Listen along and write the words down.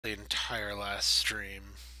the entire last stream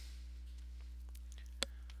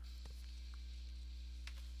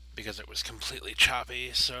because it was completely choppy.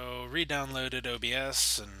 So re-downloaded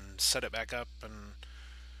OBS and set it back up, and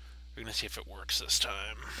we're gonna see if it works this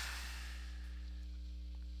time.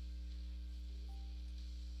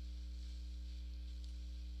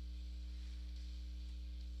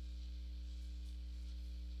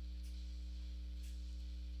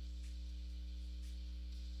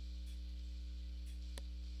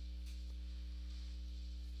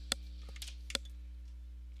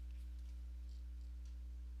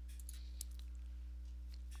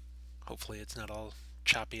 Hopefully it's not all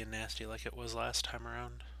choppy and nasty like it was last time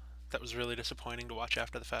around. That was really disappointing to watch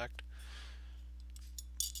after the fact.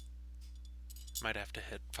 Might have to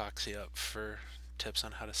hit Foxy up for tips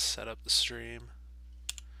on how to set up the stream.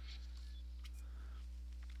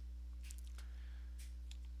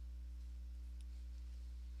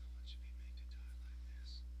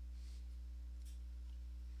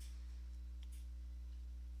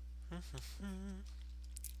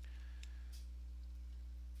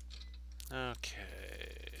 Okay.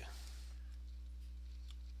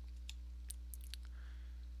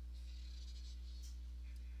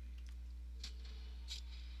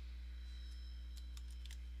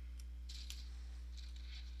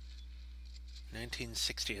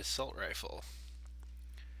 .1960 assault rifle.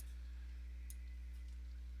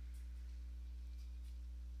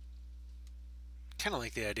 Kind of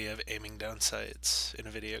like the idea of aiming down sights in a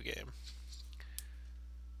video game.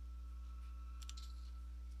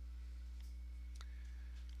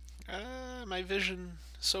 My vision,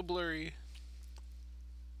 so blurry.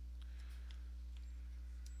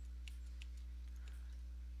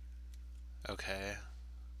 Okay.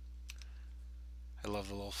 I love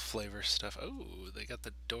the little flavor stuff. Oh, they got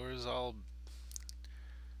the doors all...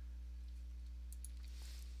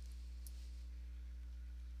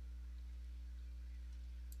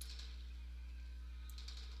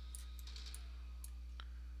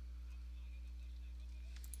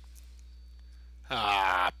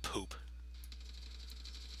 Ah, poop.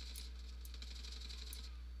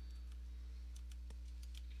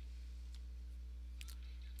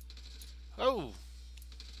 Oh!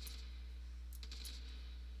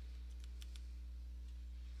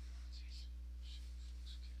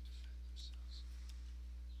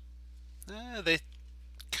 They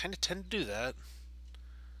kind of tend to do that.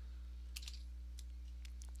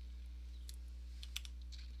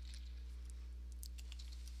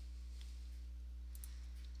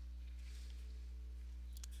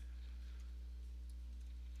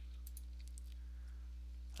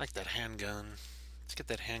 I like that handgun. Let's get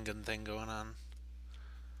that handgun thing going on.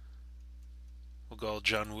 We'll go all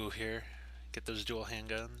John Woo here. Get those dual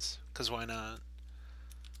handguns. Because why not?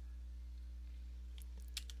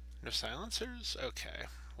 No silencers? Okay.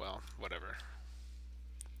 Well, whatever.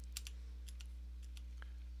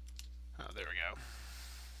 Oh, there we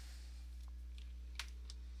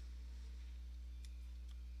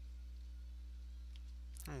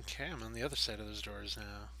go. Okay, I'm on the other side of those doors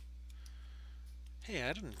now. Hey,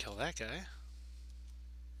 I didn't kill that guy.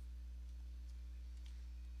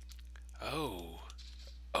 Oh.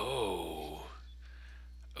 Oh.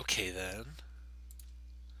 Okay then.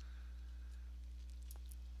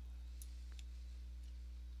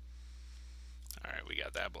 Alright, we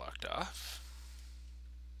got that blocked off.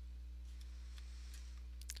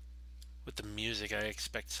 With the music, I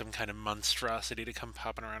expect some kind of monstrosity to come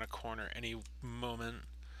popping around a corner any moment.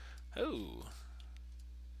 Oh.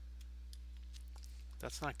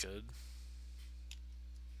 That's not good.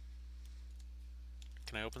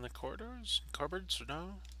 Can I open the corridors? Cupboards?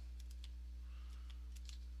 No?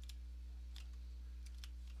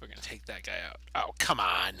 We're gonna take that guy out. Oh, come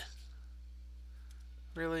on!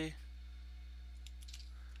 Really?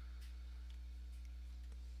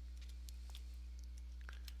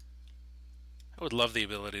 I would love the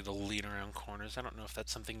ability to lean around corners. I don't know if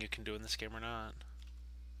that's something you can do in this game or not.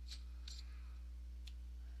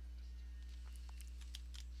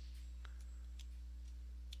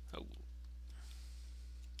 Oh.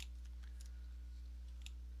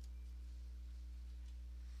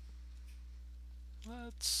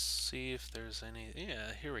 Let's see if there's any...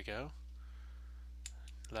 Yeah, here we go.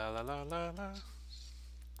 La la la la la.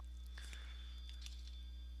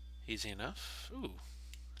 Easy enough. Ooh.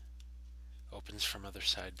 Opens from other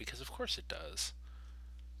side, because of course it does.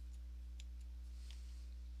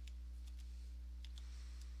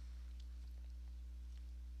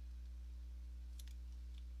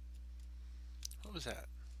 What was that?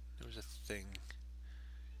 There was a thing.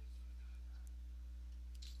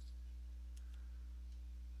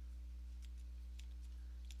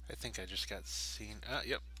 I think I just got seen.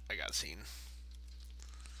 Yep, I got seen.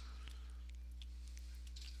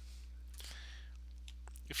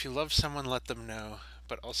 If you love someone, let them know,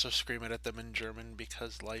 but also scream it at them in German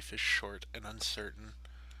because life is short and uncertain.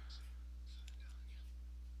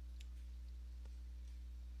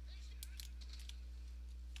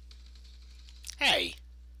 Hey!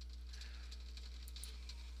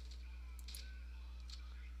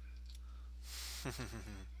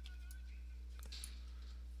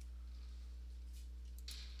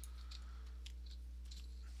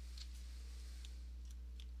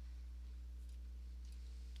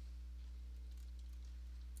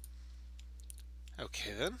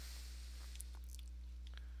 Okay then.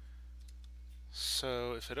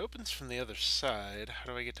 So if it opens from the other side,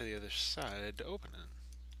 how do I get to the other side to open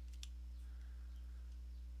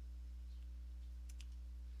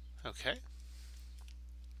it? Okay.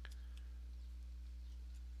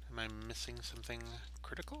 Am I missing something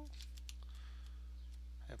critical?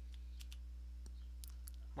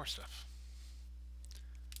 More stuff.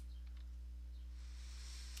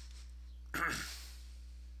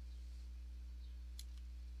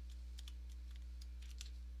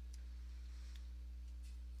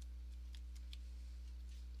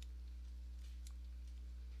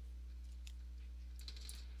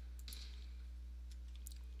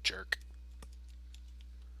 Jerk.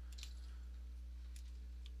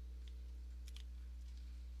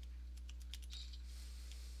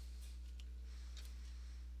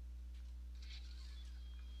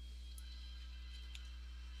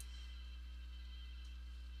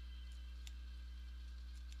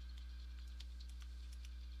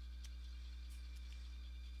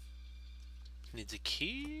 Needs a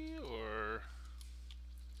key, or...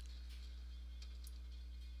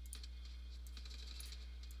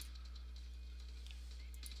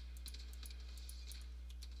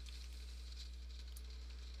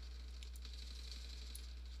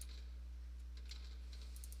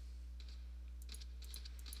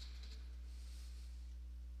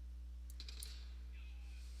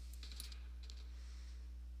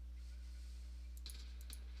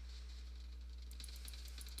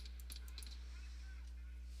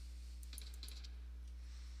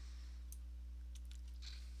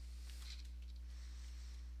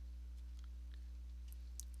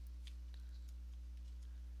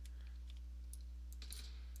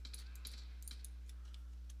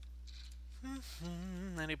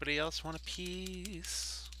 Anybody else want a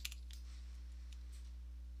piece?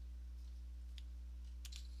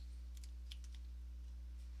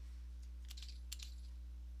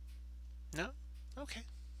 No? Okay.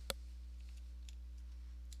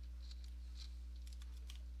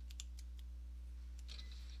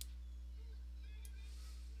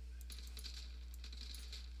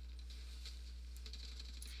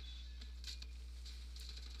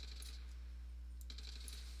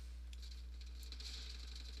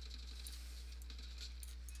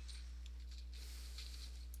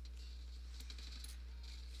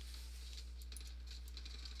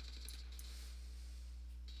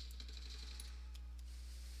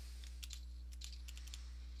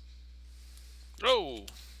 Oh!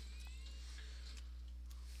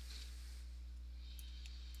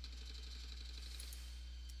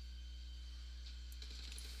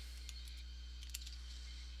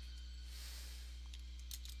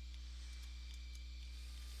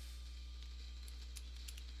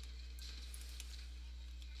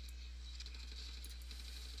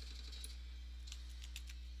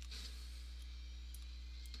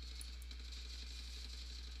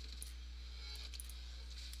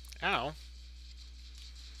 Ow.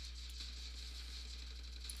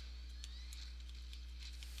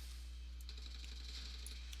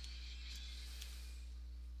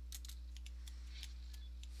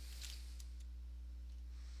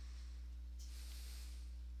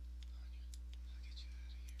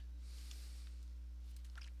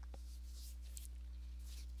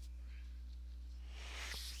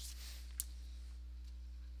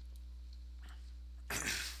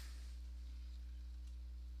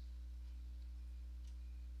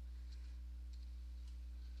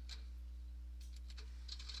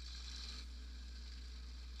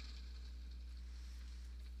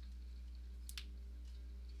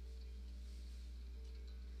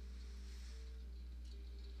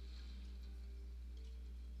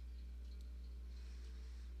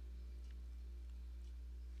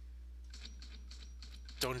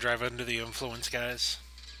 Don't drive under the influence, guys.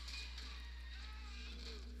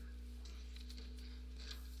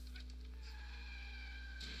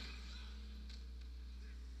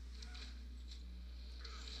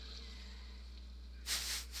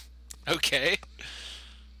 Okay.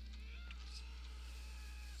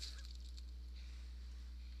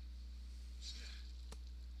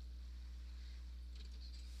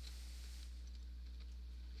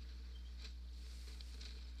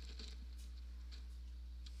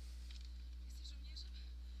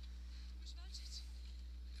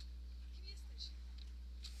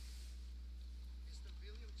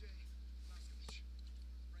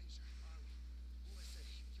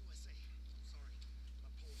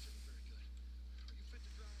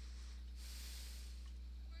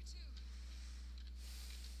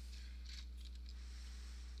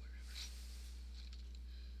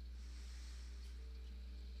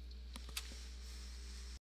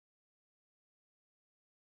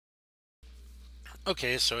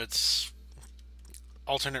 Okay, so it's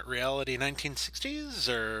alternate reality 1960s,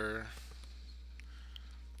 or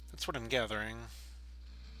that's what I'm gathering.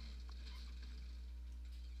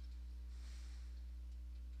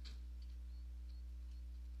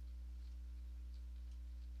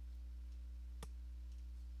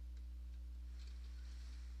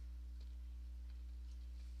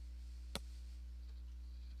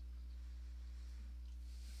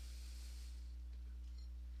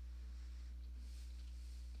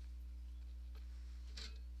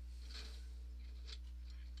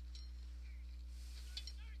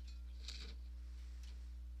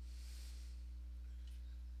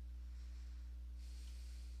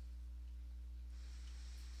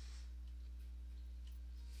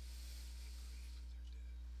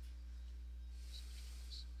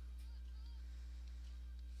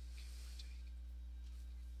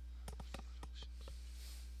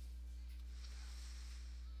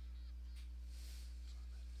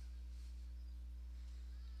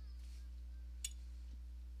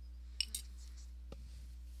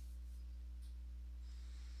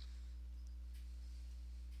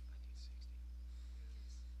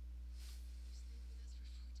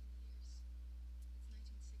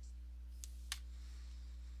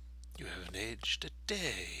 You haven't aged a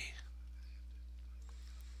day.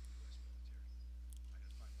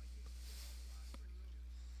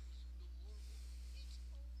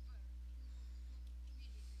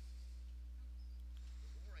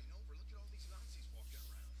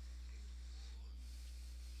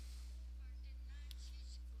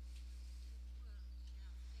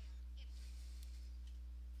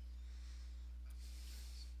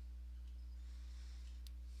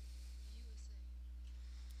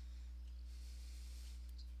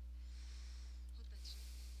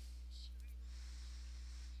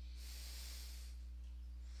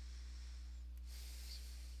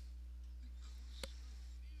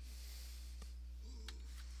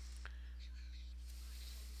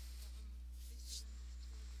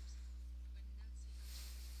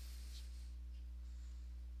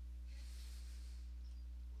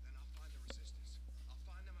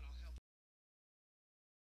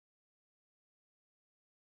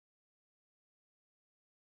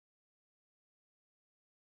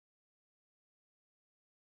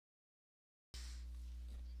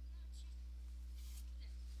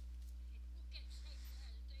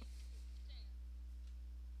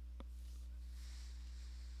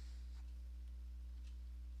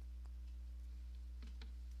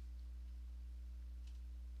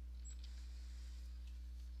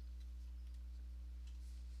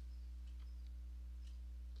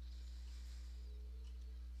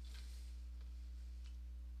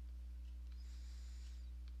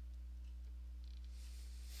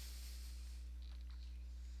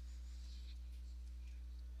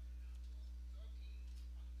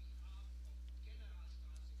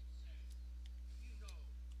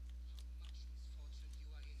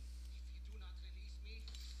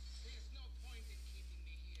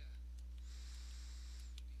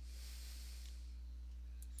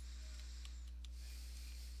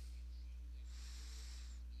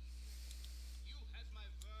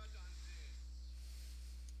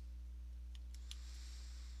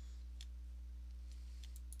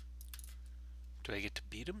 Do I get to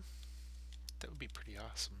beat him? That would be pretty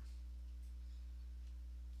awesome.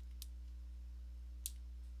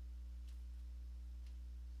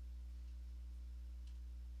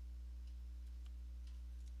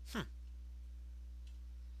 Hmm.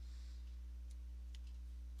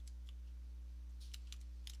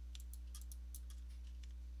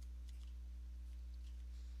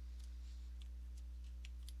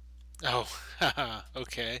 Oh, haha,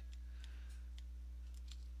 okay.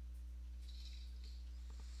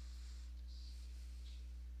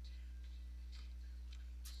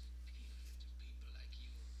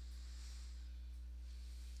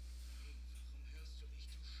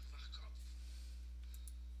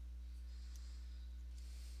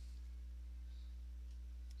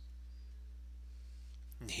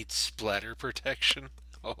 Needs splatter protection.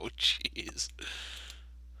 Oh, jeez.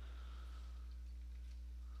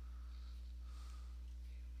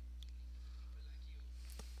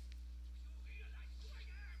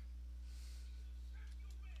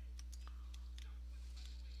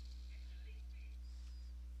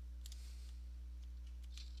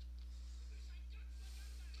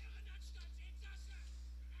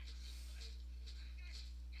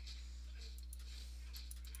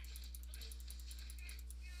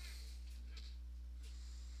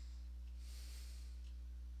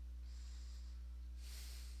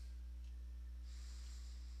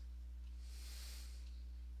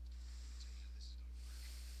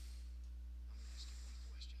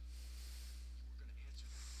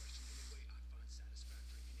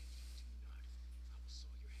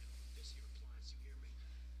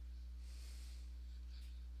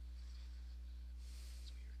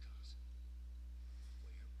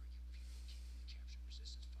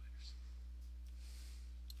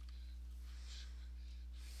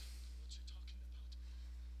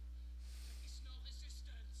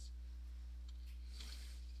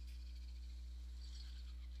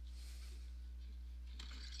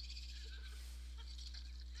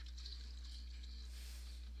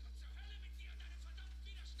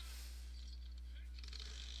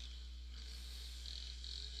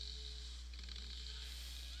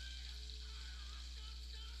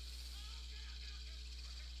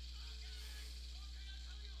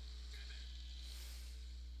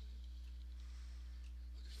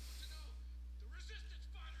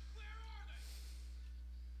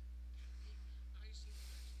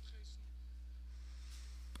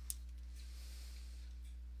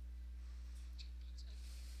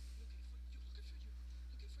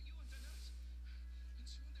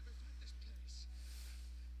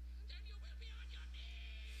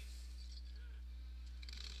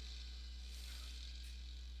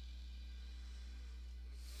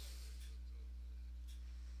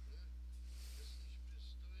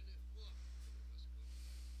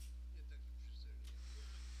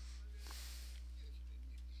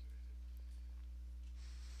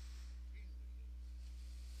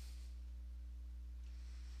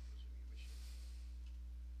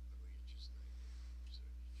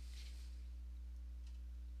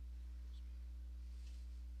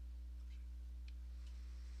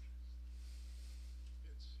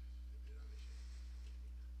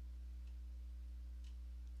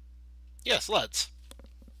 Yes, let's.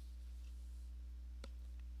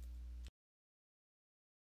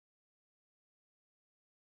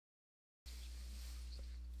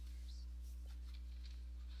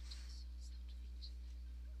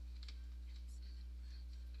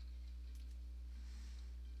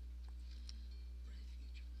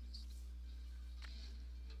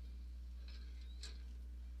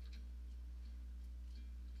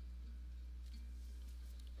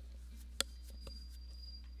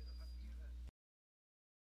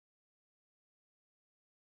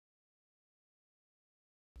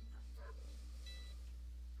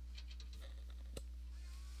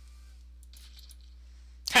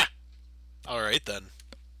 Ha! Alright then.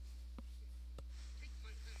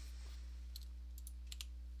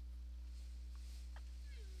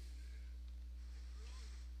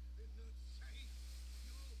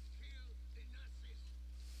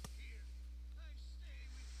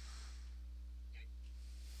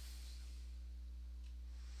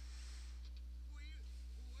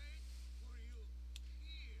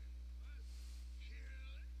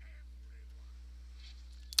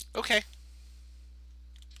 Okay.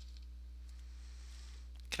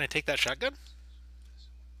 Can I take that shotgun?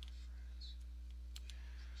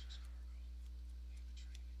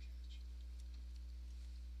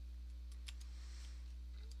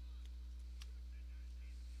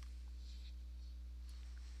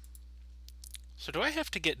 So do I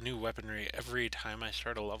have to get new weaponry every time I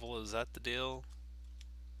start a level? Is that the deal?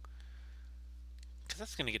 Because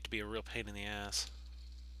that's going to get to be a real pain in the ass.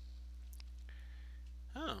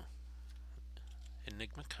 Oh.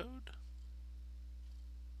 Enigma code?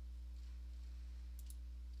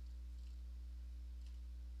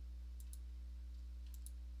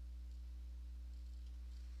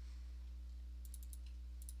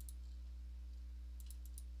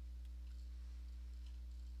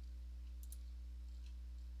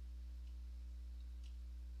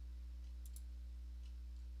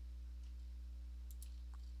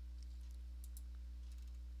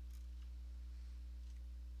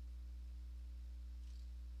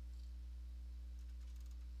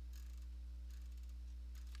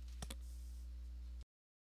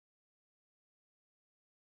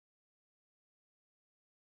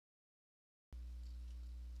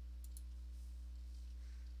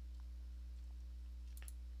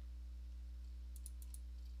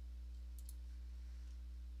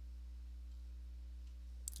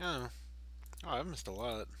 Oh. Oh, I missed a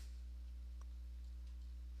lot.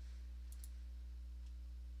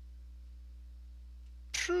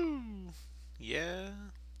 True. Yeah.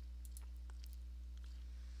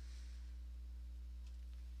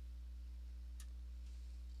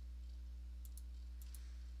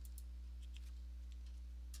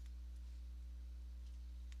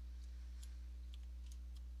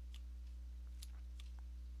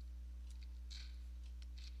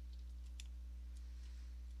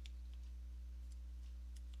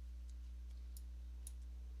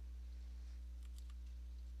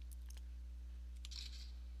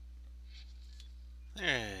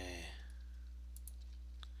 Hey.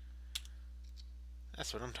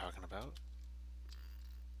 That's what I'm talking about.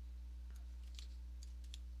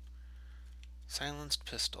 Silenced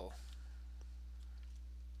pistol.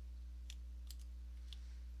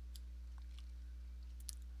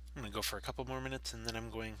 I'm going to go for a couple more minutes and then I'm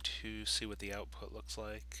going to see what the output looks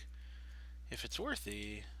like. If it's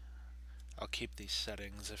worthy, I'll keep these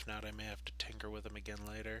settings. If not, I may have to tinker with them again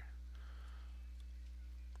later.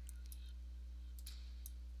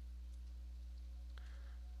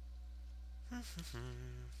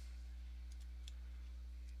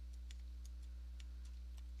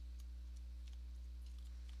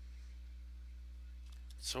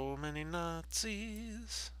 So many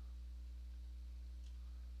Nazis.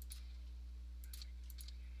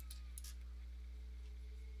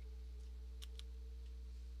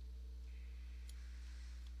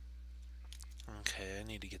 Okay, I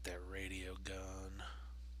need to get that radio gun.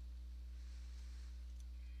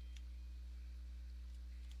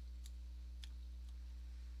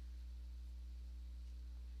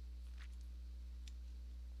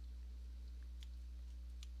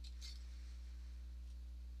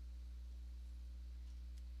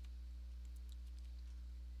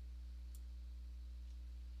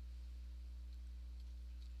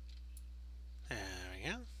 There we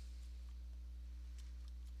go.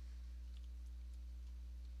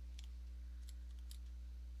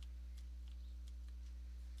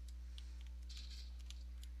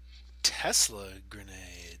 Tesla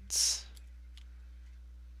grenades.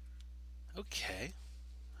 Okay.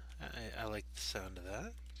 I like the sound of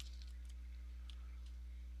that.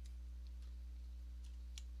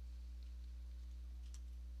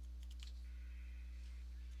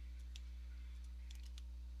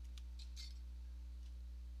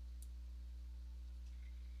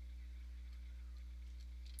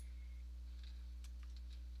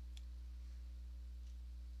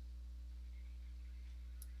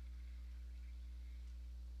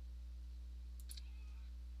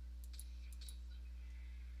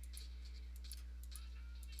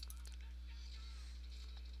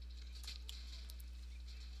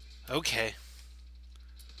 Okay.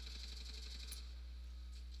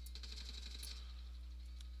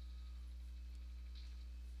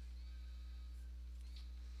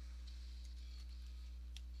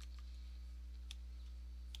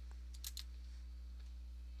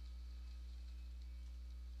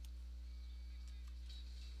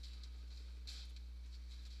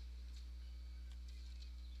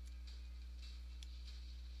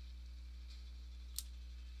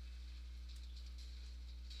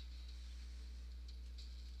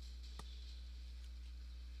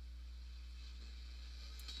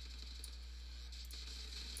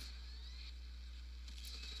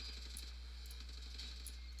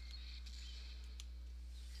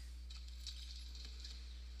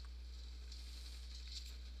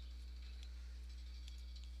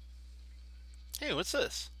 Hey, what's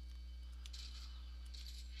this?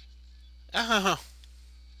 Oh,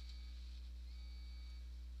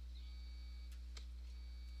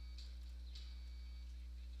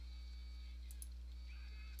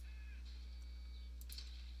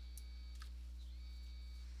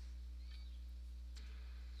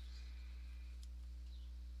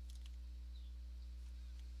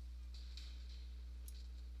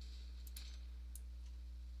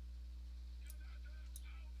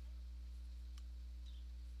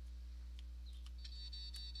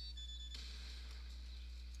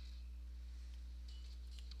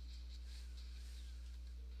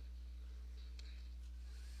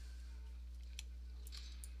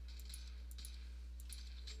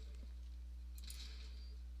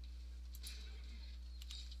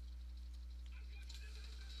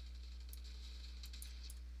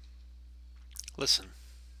 listen.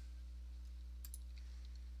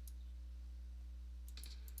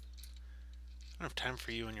 I don't have time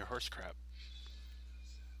for you and your horse crap.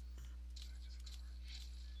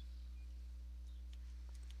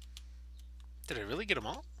 Did I really get them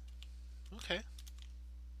all? Okay.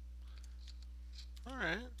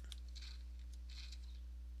 Alright.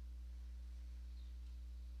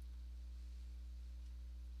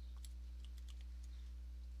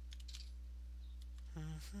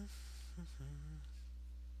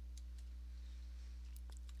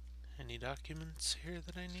 Any documents here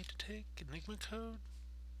that I need to take? Enigma code?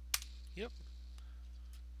 Yep.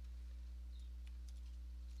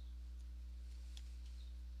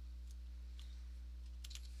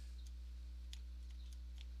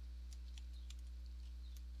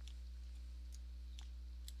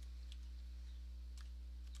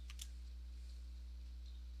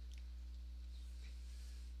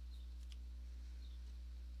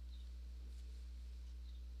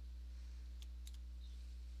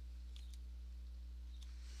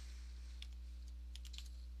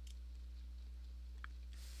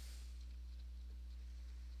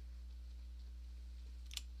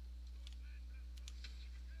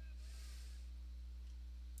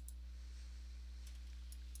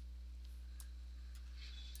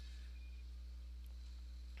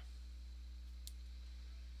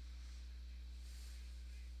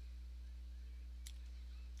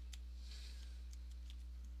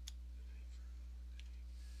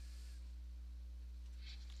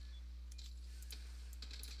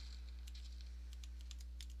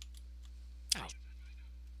 Oh.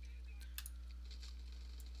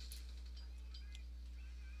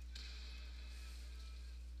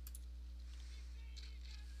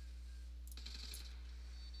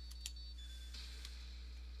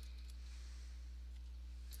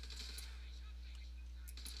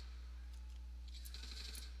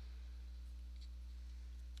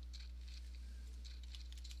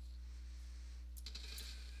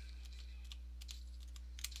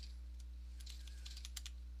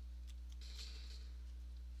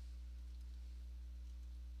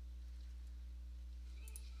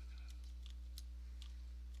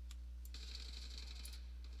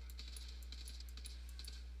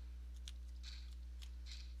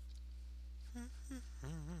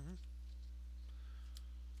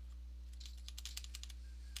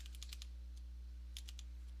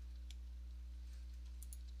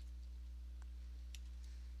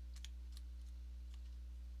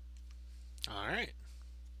 Alright.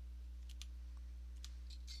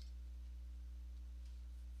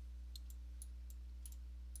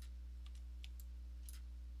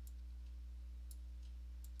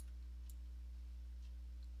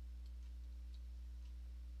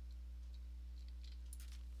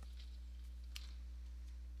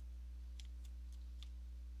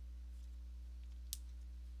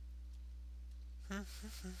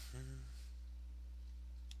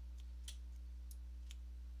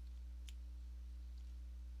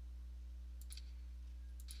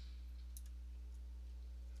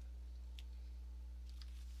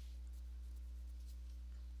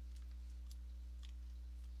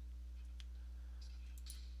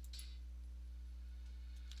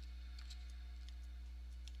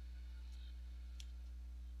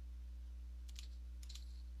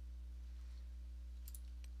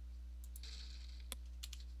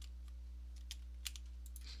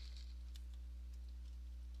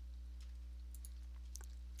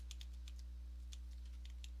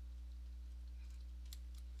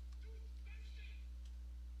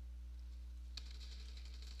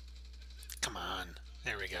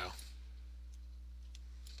 There we go.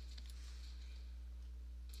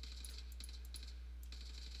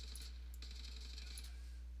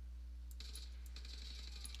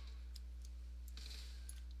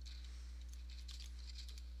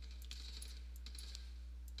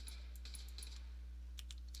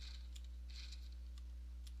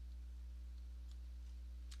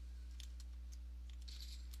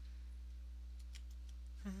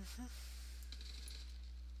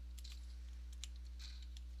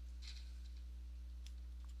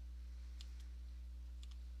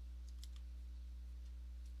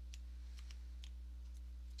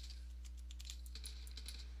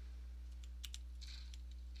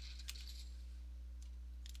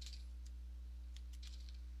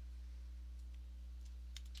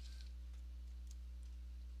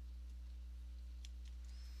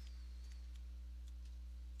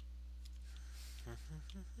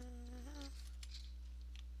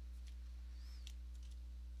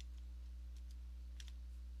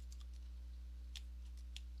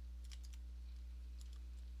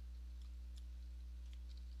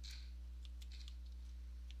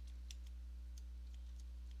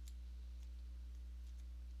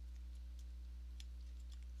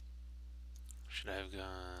 Should I have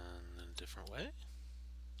gone a different way?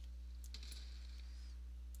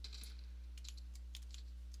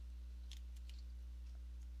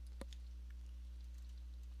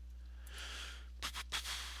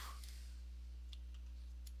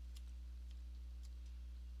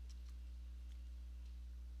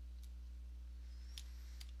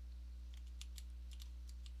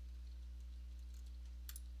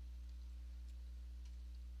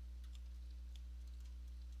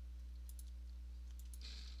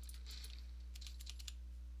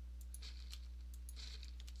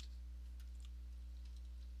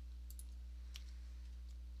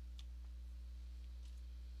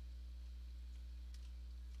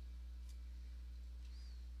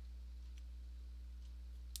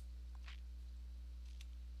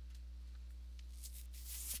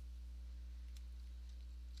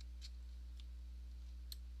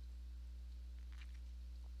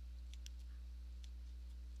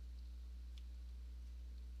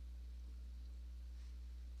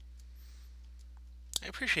 I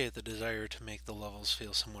appreciate the desire to make the levels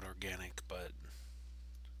feel somewhat organic, but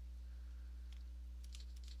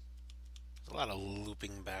there's a lot of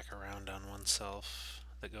looping back around on oneself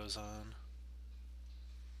that goes on.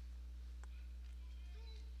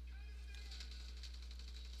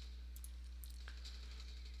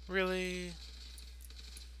 Really?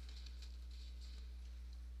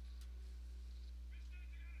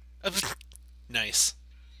 Nice.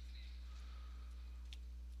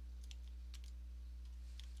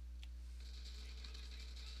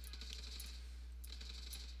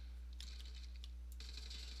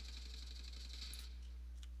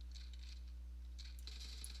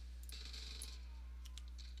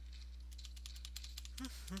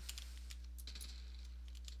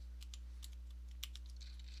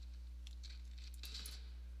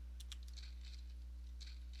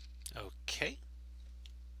 Okay.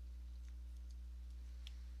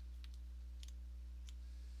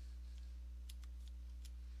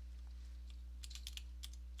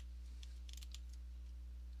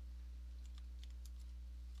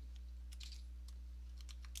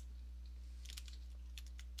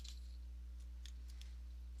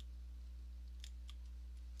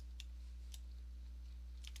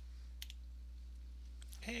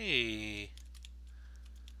 Hey,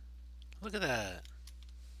 look at that.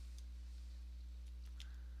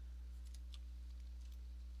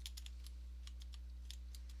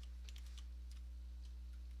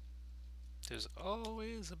 There's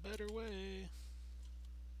always a better way.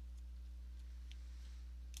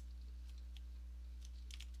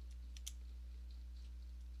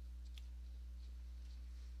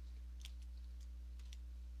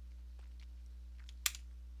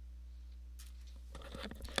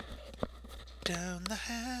 Down the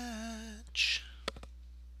hatch.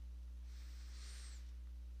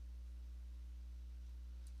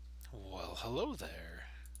 Well, hello there.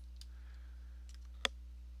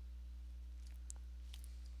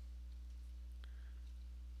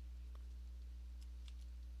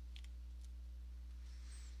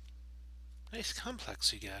 Nice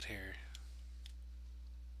complex you got here.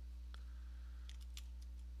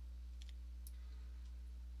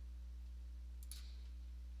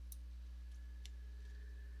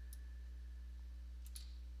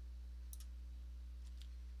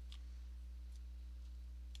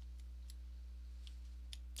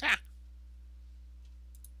 Ah!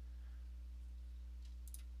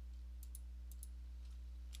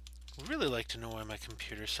 I'd really like to know why my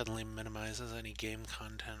computer suddenly minimizes any game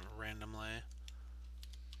content randomly.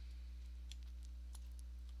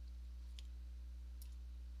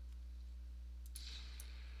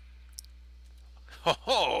 Ho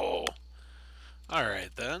ho!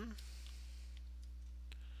 Alright then.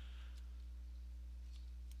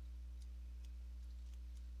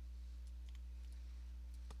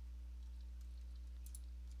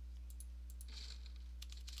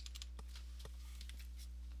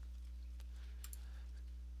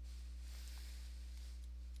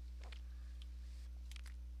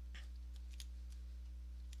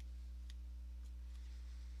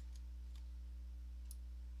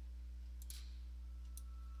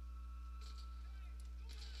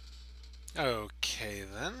 Okay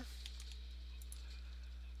then.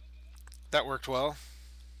 That worked well.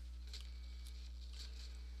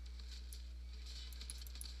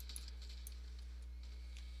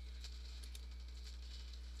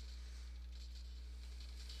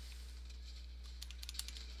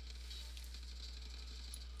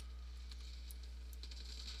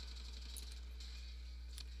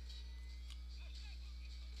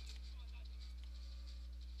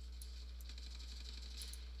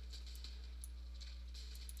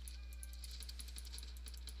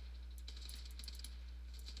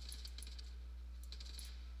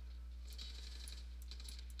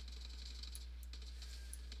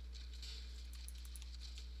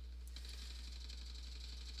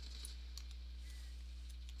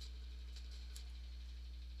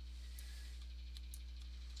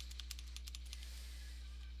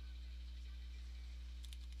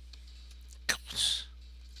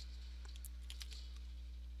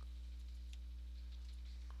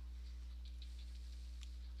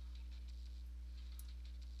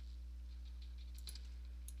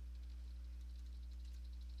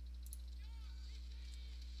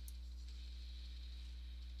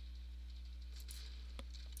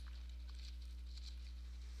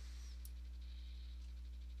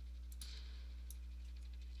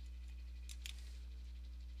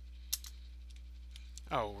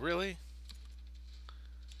 Oh, really?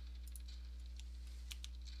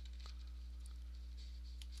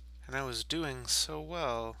 And I was doing so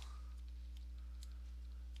well.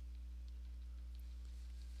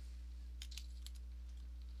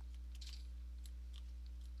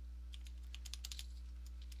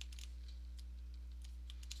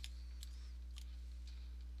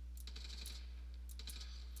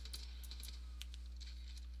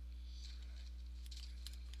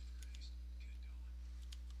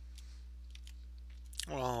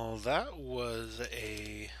 Well, that was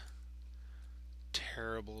a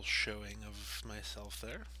terrible showing of myself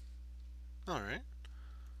there. Alright.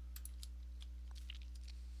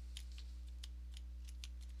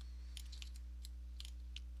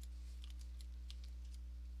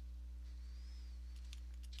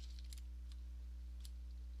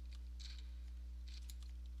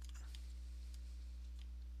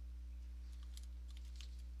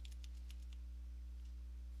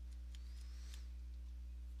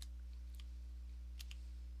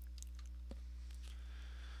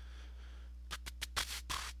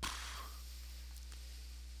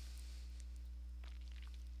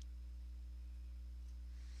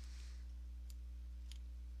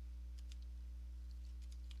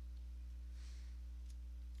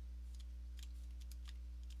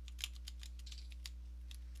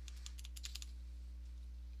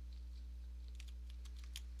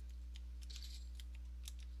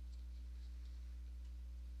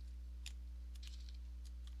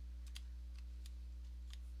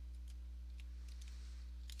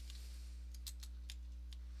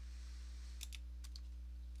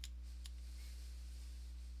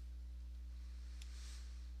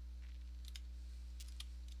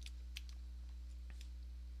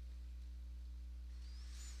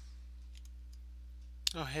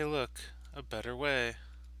 Oh, hey, look. A better way.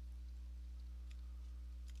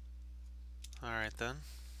 Alright then.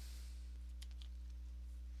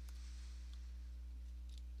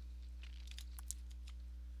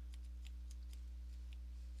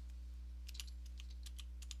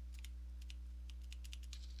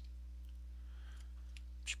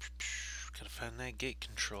 Gotta find that gate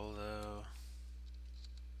control, though.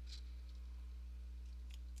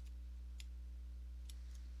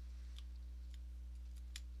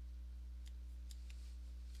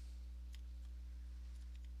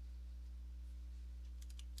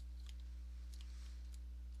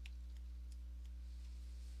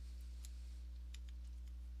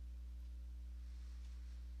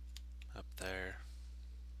 Up there.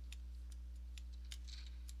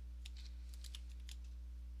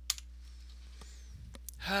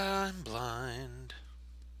 I'm blind.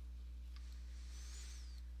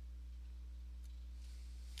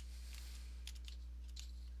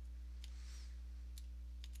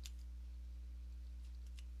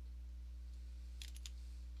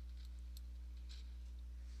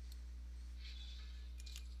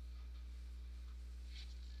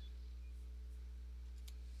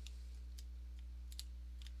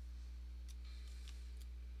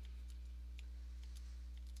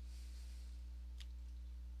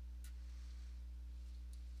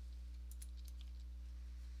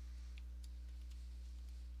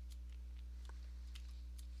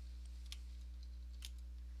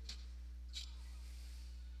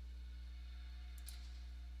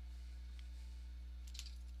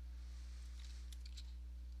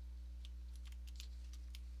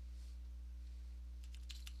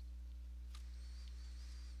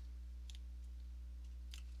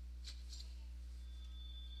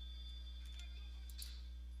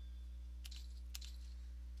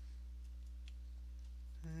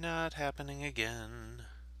 Not happening again.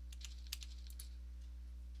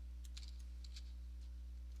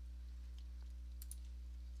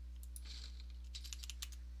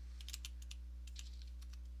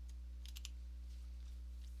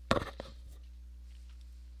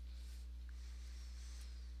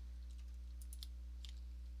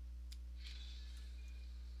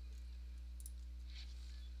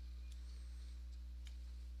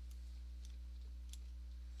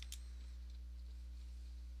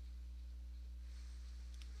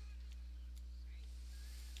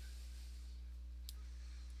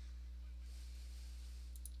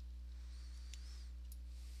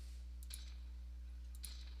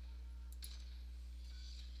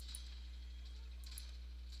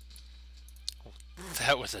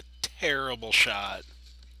 That was a terrible shot.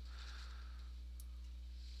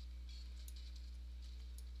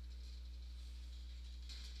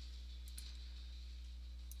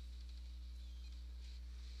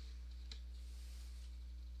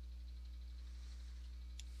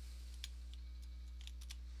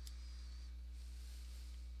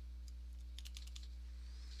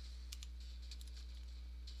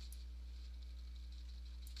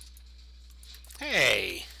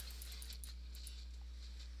 Hey!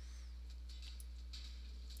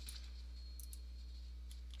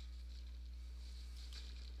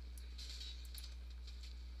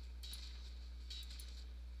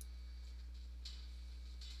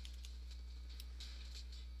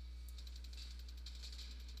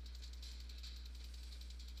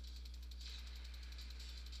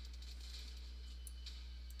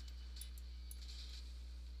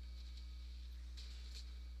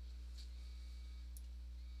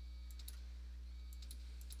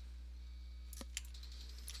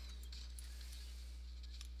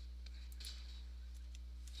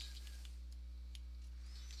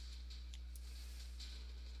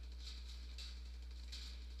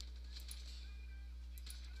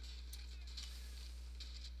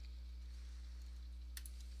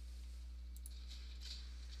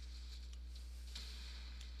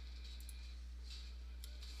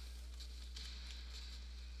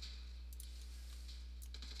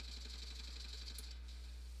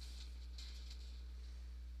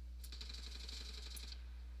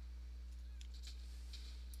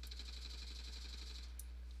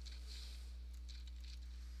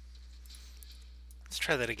 Let's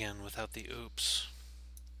try that again without the oops.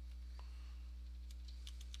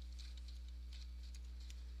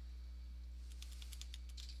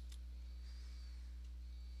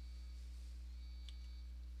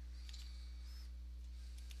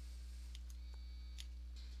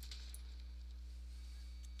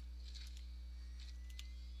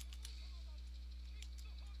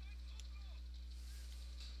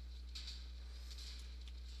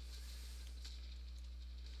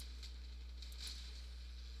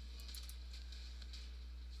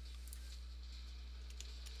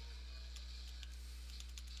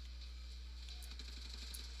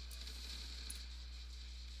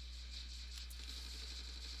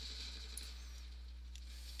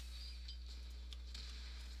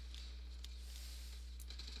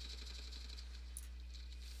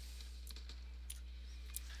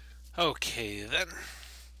 Okay, then.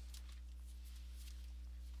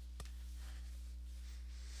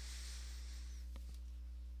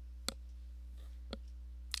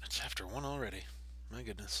 It's after 1 already. My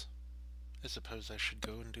goodness. I suppose I should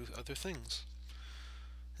go and do other things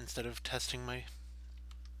instead of testing my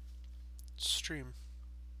stream.